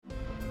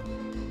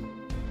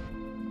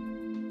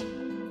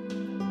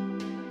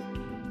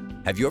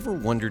Have you ever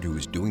wondered who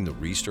is doing the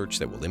research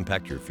that will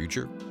impact your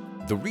future?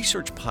 The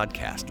Research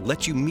Podcast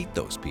lets you meet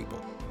those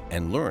people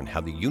and learn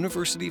how the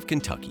University of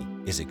Kentucky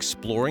is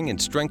exploring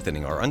and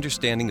strengthening our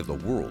understanding of the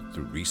world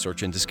through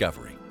research and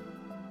discovery.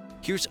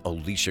 Here's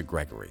Alicia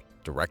Gregory,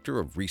 Director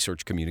of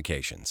Research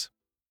Communications.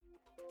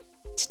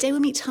 Today we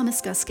meet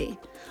Thomas Guskey,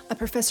 a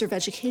professor of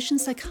education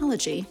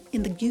psychology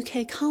in the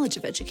UK College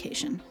of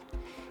Education.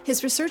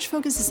 His research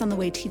focuses on the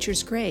way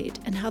teachers grade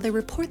and how they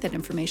report that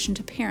information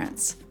to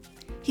parents.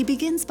 He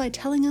begins by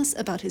telling us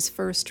about his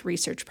first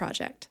research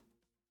project.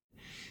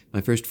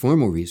 My first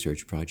formal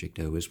research project,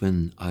 though, was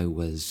when I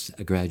was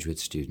a graduate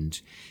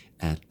student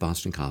at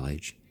Boston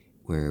College,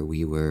 where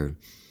we were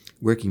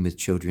working with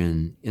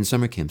children in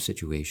summer camp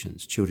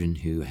situations, children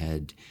who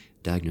had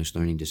diagnosed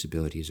learning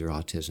disabilities or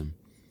autism.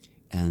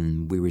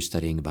 And we were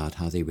studying about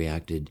how they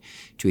reacted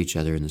to each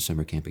other in the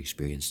summer camp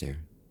experience there.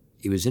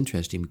 It was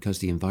interesting because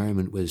the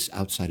environment was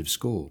outside of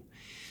school.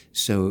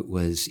 So it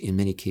was, in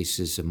many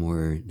cases, a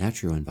more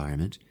natural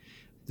environment.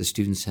 The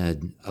students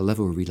had a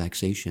level of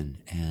relaxation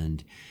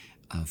and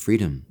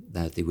freedom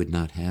that they would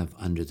not have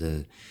under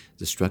the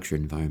structured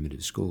environment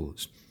of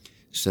schools.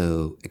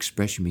 So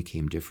expression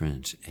became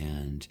different,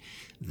 and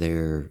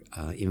their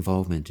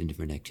involvement in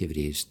different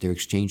activities, their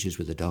exchanges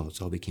with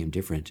adults all became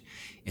different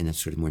in that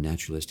sort of more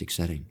naturalistic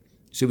setting.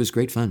 So it was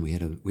great fun.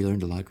 We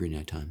learned a lot during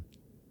that time.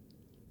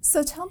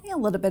 So tell me a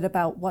little bit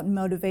about what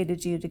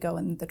motivated you to go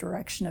in the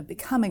direction of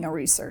becoming a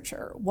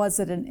researcher. Was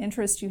it an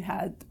interest you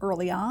had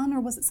early on,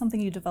 or was it something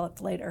you developed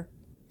later?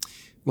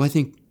 Well, I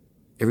think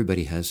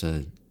everybody has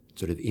a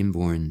sort of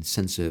inborn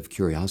sense of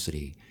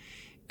curiosity,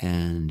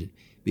 and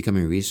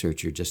becoming a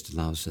researcher just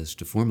allows us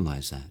to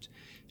formalize that,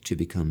 to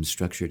become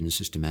structured and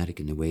systematic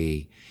in the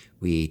way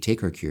we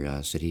take our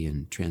curiosity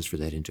and transfer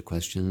that into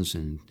questions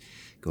and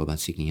go about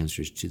seeking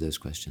answers to those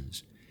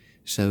questions.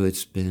 So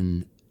it's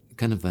been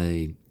kind of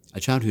a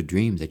childhood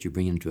dream that you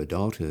bring into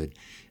adulthood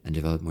and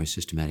develop more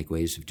systematic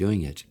ways of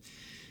doing it.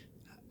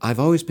 I've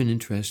always been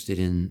interested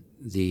in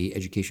the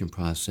education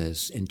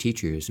process and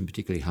teachers, and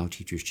particularly how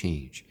teachers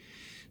change.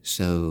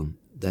 So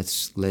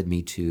that's led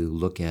me to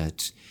look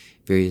at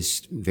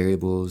various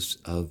variables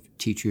of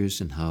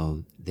teachers and how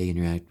they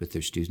interact with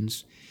their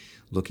students,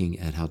 looking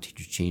at how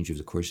teachers change over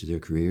the course of their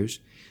careers,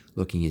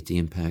 looking at the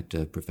impact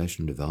of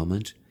professional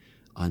development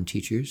on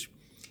teachers,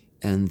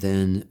 and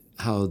then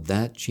how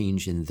that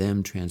change in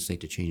them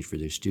translate to change for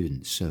their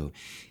students. So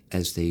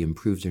as they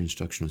improve their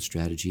instructional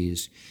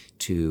strategies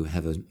to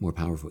have a more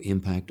powerful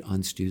impact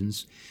on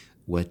students,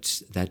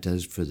 what that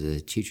does for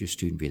the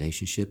teacher-student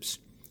relationships,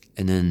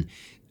 and then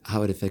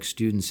how it affects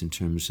students in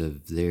terms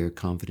of their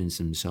confidence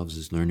in themselves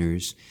as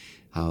learners,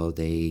 how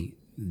they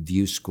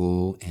view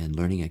school and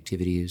learning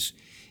activities,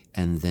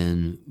 and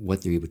then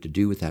what they're able to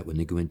do with that when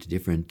they go into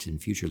different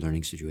and future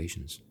learning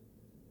situations.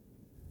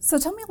 So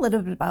tell me a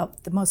little bit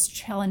about the most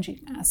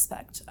challenging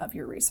aspect of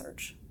your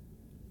research.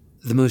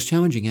 The most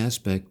challenging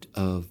aspect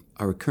of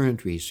our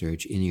current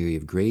research in the area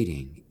of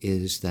grading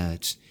is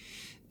that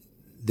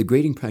the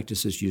grading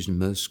practices used in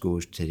most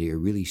schools today are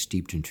really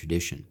steeped in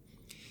tradition.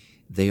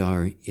 They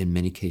are, in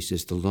many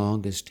cases, the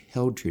longest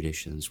held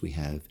traditions we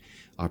have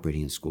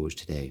operating in schools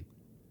today.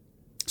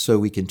 So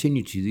we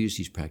continue to use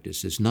these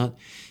practices, not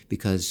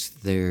because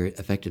their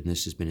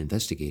effectiveness has been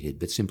investigated,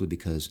 but simply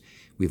because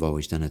we've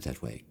always done it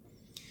that way.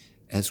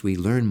 As we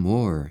learn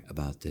more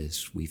about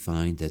this, we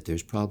find that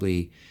there's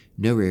probably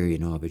no area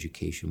in all of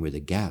education where the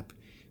gap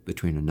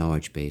between a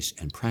knowledge base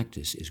and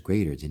practice is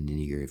greater than in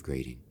the area of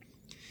grading.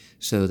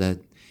 So that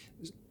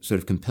sort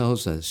of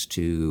compels us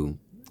to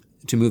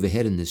move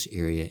ahead in this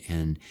area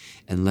and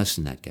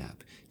lessen that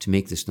gap, to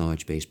make this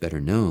knowledge base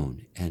better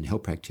known and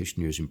help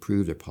practitioners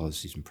improve their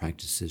policies and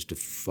practices to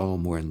fall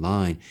more in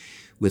line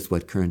with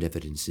what current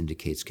evidence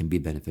indicates can be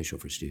beneficial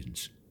for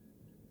students.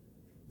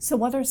 So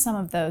what are some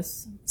of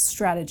those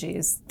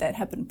strategies that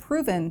have been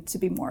proven to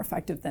be more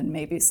effective than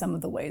maybe some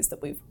of the ways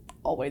that we've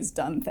always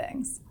done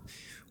things?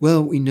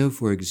 Well, we know,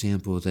 for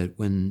example, that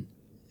when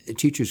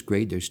teachers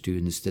grade their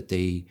students, that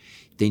they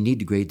need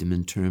to grade them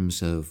in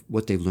terms of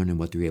what they've learned and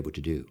what they're able to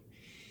do.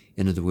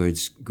 In other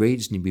words,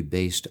 grades need to be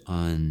based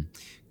on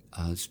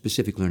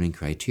specific learning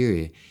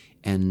criteria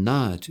and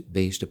not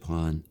based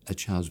upon a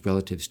child's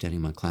relative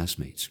standing among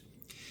classmates.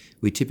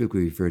 We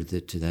typically refer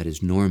to that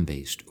as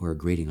norm-based or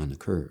grading on the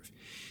curve.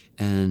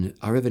 And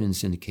our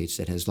evidence indicates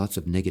that has lots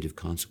of negative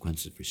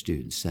consequences for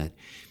students, that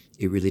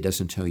it really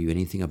doesn't tell you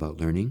anything about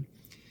learning,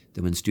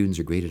 that when students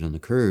are graded on the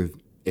curve,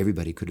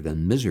 everybody could have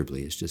done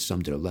miserably. It's just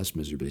some did it less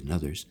miserably than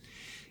others.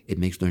 It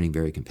makes learning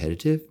very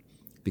competitive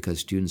because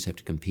students have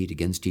to compete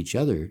against each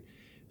other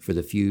for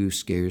the few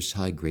scarce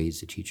high grades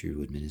the teacher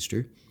will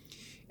administer.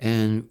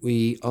 And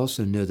we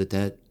also know that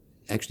that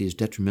actually is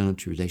detrimental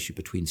to the relationship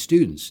between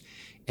students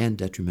and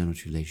detrimental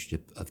to the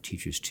relationship of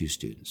teachers to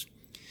students.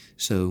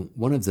 So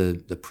one of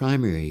the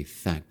primary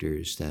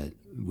factors that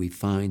we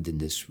find in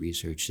this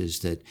research is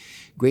that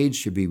grades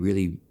should be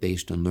really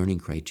based on learning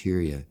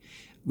criteria,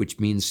 which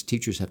means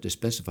teachers have to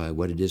specify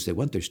what it is they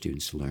want their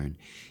students to learn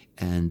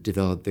and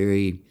develop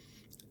very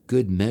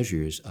good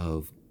measures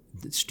of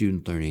the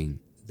student learning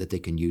that they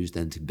can use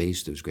then to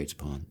base those grades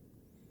upon.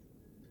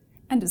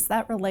 And does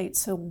that relate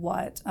to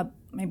what,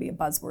 maybe a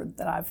buzzword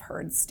that I've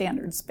heard,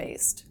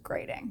 standards-based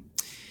grading?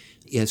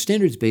 Yeah,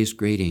 standards-based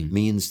grading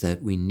means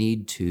that we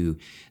need to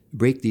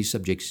break these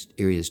subject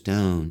areas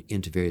down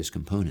into various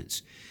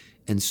components.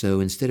 And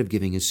so instead of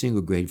giving a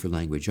single grade for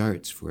language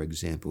arts, for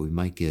example, we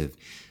might give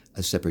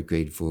a separate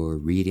grade for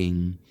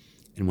reading,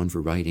 and one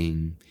for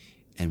writing,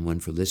 and one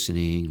for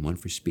listening, one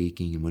for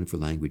speaking, and one for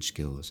language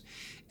skills.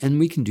 And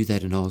we can do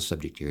that in all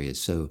subject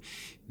areas. So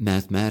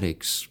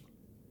mathematics,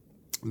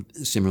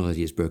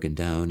 similarly, is broken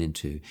down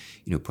into,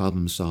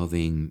 problem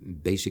solving,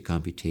 basic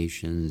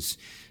computations,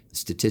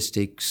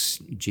 statistics,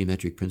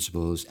 geometric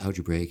principles,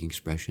 algebraic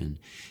expression.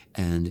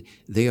 And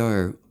they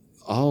are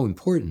all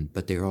important,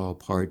 but they're all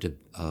part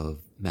of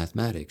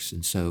mathematics.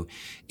 And so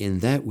in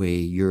that way,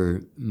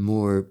 you're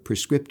more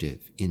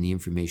prescriptive in the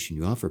information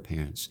you offer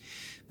parents,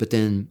 but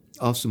then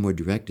also more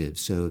directive.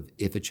 So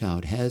if a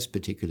child has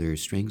particular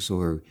strengths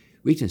or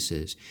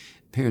weaknesses,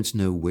 parents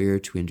know where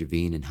to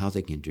intervene and how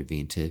they can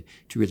intervene to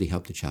really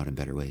help the child in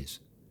better ways.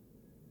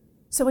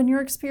 So in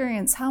your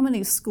experience, how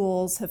many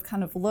schools have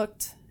kind of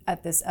looked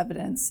at this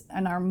evidence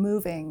and are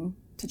moving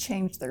to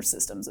change their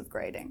systems of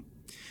grading?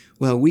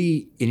 Well,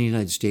 we in the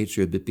United States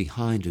are a bit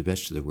behind the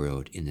rest of the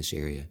world in this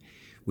area.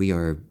 We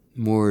are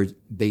more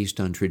based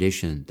on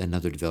tradition than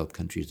other developed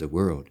countries of the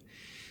world.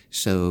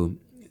 So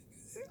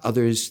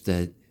others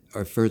that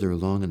are further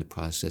along in the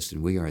process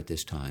than we are at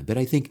this time. But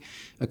I think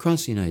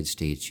across the United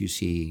States, you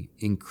see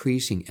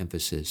increasing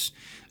emphasis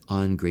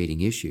on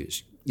grading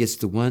issues. It's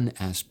the one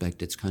aspect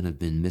that's kind of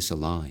been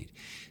misaligned,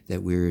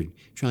 that we're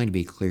trying to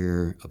be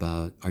clear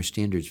about our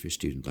standards for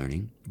student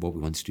learning, what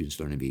we want students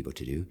to learn and be able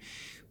to do.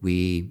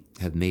 We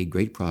have made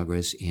great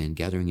progress in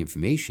gathering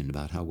information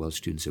about how well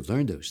students have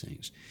learned those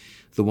things.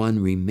 The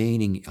one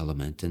remaining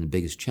element and the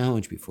biggest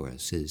challenge before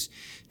us is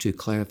to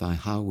clarify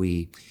how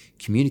we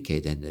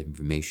communicate that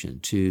information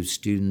to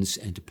students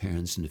and to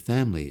parents and to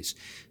families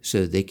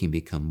so that they can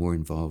become more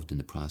involved in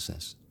the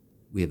process.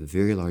 We have a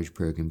very large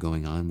program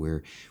going on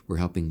where we're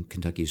helping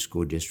Kentucky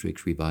school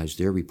districts revise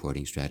their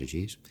reporting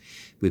strategies.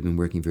 We've been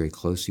working very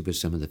closely with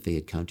some of the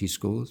Fayette County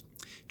schools.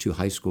 2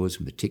 high schools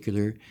in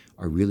particular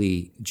are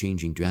really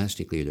changing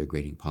drastically their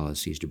grading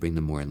policies to bring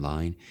them more in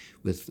line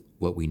with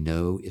what we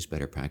know is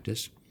better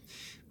practice.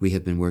 We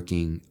have been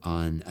working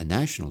on a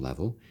national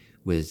level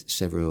with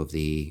several of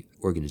the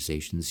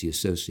organizations, the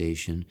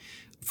Association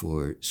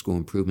for School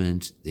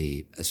Improvement,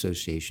 the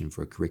Association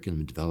for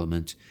Curriculum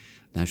Development,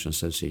 National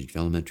Association of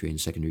Elementary and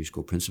Secondary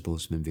School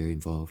Principals have been very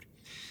involved.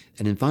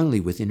 And then finally,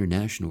 with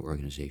international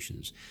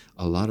organizations,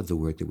 a lot of the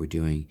work that we're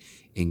doing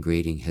in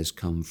grading has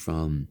come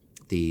from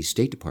the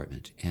State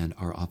Department and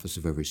our Office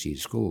of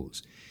Overseas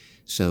Schools.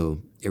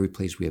 So every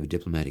place we have a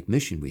diplomatic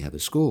mission, we have a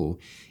school,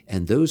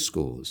 and those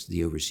schools,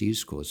 the overseas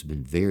schools, have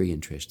been very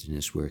interested in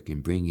this work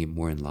and bringing it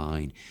more in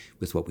line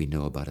with what we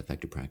know about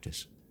effective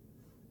practice.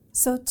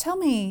 So tell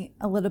me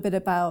a little bit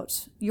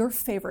about your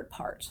favorite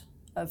part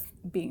of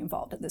being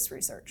involved in this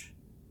research.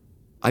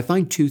 I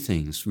find 2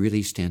 things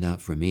really stand out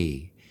for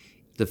me.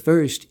 The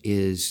first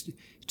is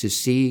to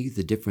see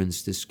the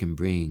difference this can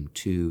bring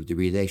to the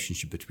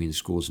relationship between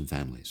schools and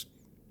families.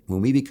 When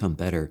we become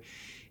better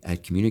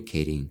at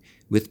communicating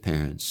with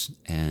parents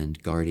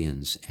and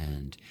guardians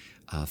and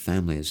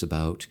families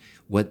about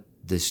what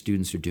the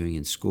students are doing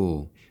in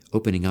school,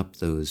 opening up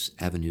those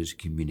avenues of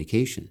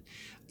communication,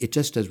 it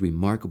just does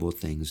remarkable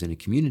things in a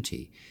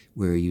community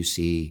where you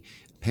see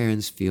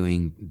parents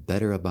feeling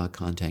better about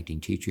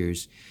contacting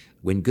teachers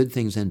when good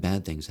things and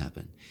bad things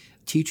happen.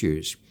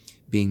 Teachers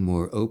being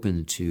more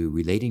open to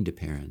relating to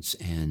parents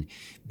and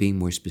being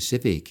more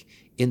specific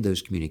in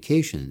those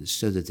communications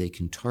so that they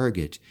can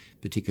target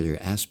particular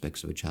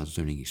aspects of a child's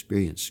learning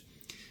experience.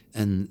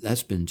 And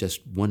that's been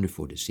just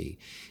wonderful to see.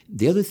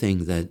 The other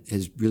thing that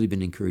has really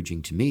been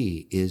encouraging to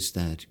me is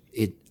that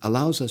it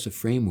allows us a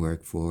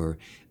framework for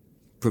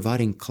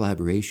providing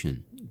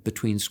collaboration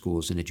between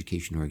schools and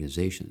education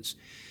organizations.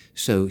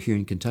 So here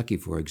in Kentucky,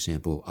 for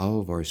example, all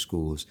of our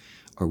schools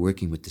are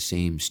working with the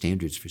same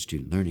standards for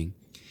student learning.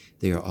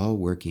 They are all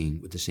working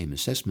with the same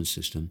assessment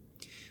system,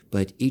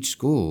 but each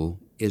school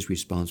is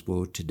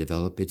responsible to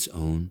develop its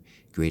own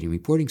grading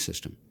reporting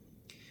system.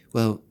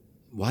 Well,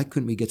 why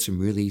couldn't we get some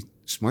really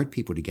smart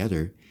people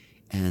together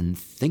and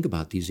think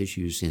about these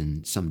issues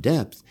in some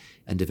depth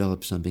and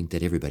develop something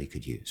that everybody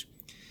could use?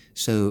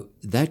 So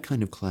that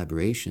kind of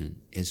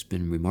collaboration has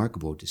been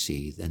remarkable to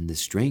see, and the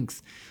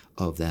strength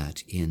of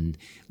that in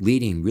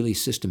leading really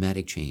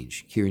systematic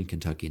change here in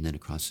Kentucky and then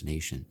across the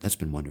nation. That's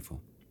been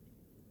wonderful.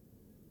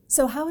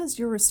 So how has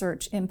your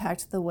research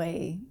impacted the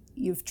way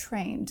you've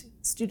trained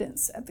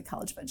students at the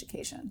College of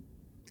Education?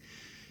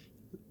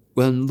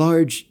 Well, in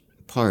large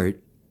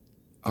part,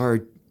 our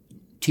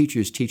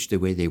teachers teach the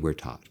way they were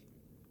taught.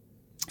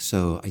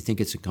 So I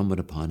think it's incumbent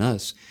upon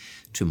us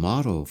to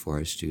model for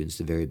our students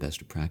the very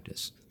best of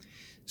practice.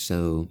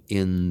 So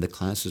in the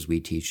classes we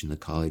teach in the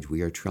college,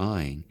 we are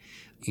trying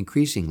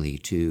increasingly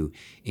to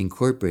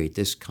incorporate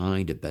this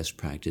kind of best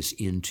practice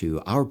into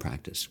our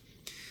practice.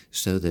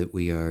 so that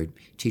we are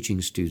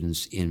teaching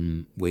students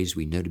in ways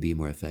we know to be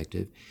more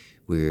effective.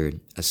 We're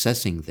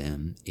assessing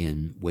them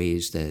in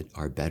ways that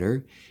are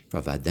better,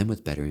 provide them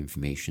with better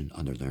information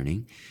on their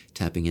learning,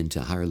 tapping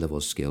into higher level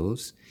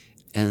skills,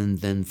 and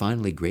then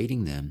finally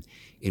grading them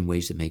in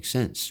ways that make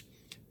sense.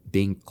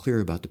 Being clear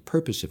about the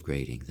purpose of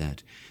grading,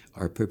 that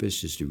our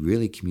purpose is to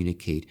really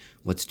communicate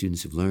what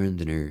students have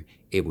learned and are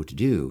able to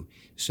do.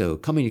 So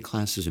coming to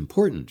class is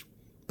important,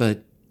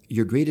 but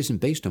your grade isn't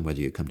based on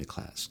whether you come to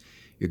class.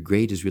 Your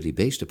grade is really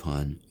based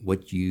upon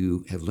what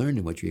you have learned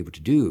and what you're able to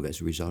do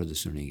as a result of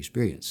this learning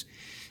experience.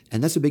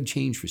 And that's a big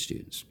change for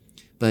students.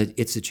 But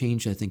it's a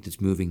change, I think,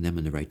 that's moving them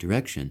in the right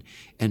direction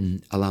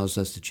and allows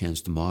us the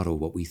chance to model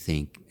what we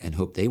think and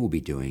hope they will be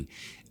doing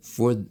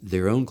for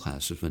their own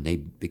classes when they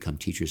become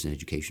teachers and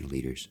educational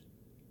leaders.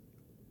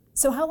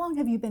 So how long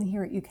have you been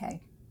here at UK?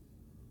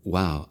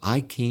 Wow.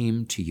 I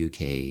came to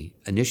UK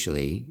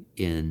initially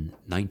in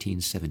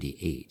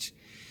 1978.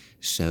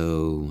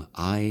 So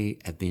I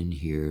have been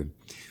here,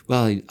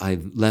 well,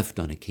 I've left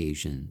on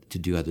occasion to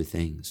do other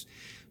things,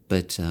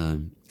 but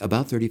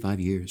about 35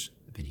 years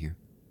I've been here.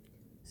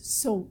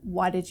 So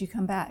why did you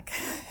come back?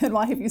 And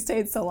why have you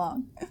stayed so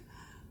long?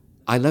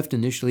 I left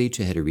initially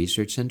to head a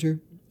research center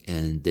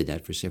and did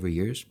that for several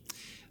years,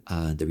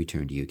 then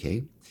returned to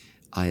UK.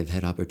 I have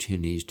had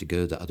opportunities to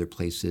go to other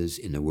places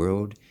in the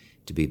world,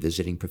 to be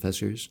visiting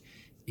professors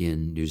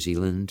in New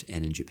Zealand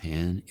and in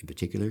Japan in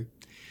particular.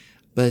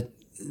 But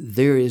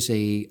there is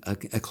a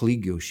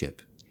collegialship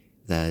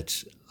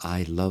that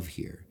I love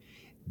here.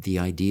 The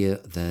idea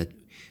that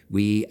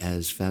we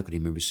as faculty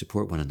members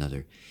support one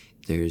another.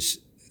 There's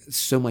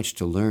so much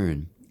to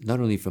learn, not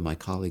only from my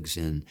colleagues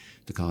in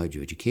the College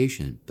of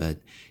Education, but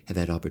have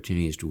had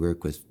opportunities to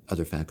work with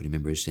other faculty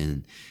members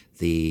in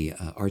the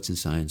arts and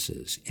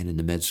sciences and in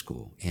the med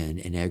school and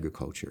in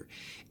agriculture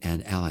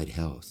and allied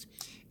health.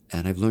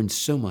 And I've learned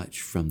so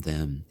much from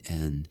them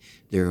and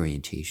their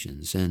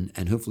orientations,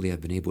 and hopefully I've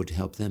been able to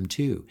help them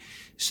too.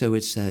 So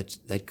it's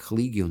that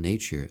collegial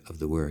nature of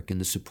the work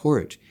and the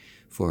support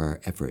for our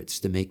efforts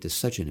that make this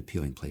such an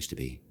appealing place to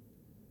be.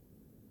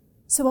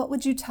 So what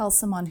would you tell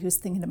someone who's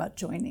thinking about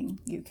joining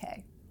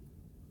UK?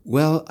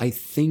 Well, I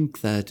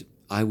think that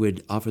I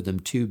would offer them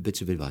two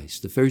bits of advice.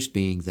 The first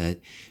being that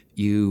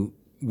you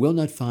will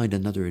not find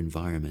another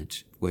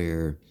environment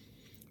where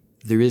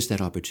there is that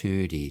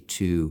opportunity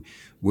to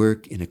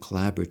work in a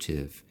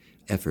collaborative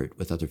effort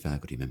with other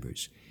faculty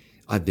members.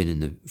 I've been in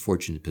the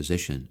fortunate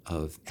position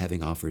of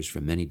having offers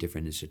from many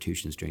different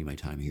institutions during my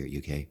time here at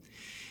UK.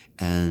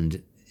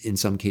 And in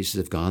some cases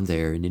I've gone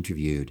there and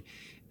interviewed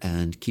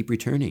and keep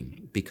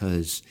returning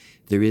because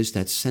there is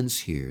that sense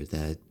here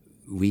that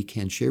we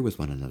can share with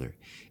one another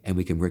and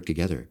we can work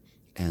together.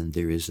 And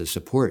there is a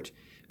support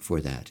for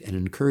that and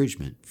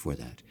encouragement for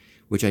that,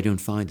 which I don't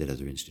find at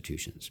other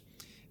institutions.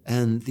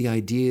 And the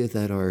idea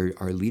that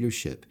our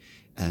leadership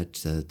at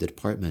the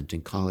department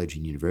and college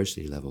and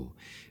university level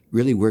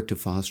really work to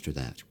foster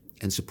that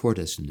and support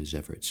us in those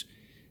efforts.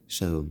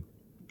 So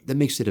that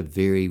makes it a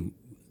very,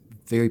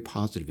 very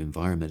positive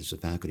environment as a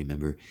faculty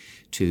member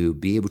to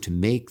be able to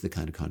make the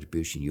kind of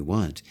contribution you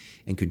want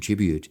and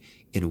contribute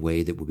in a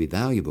way that will be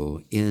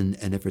valuable in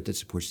an effort that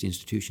supports the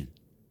institution.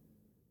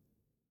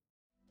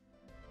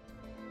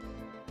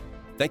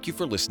 Thank you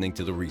for listening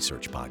to the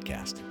Research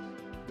Podcast.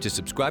 To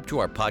subscribe to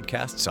our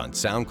podcasts on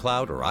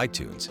SoundCloud or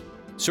iTunes,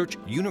 search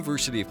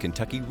University of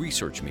Kentucky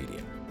Research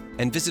Media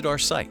and visit our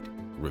site,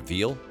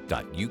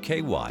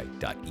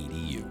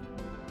 reveal.uky.edu.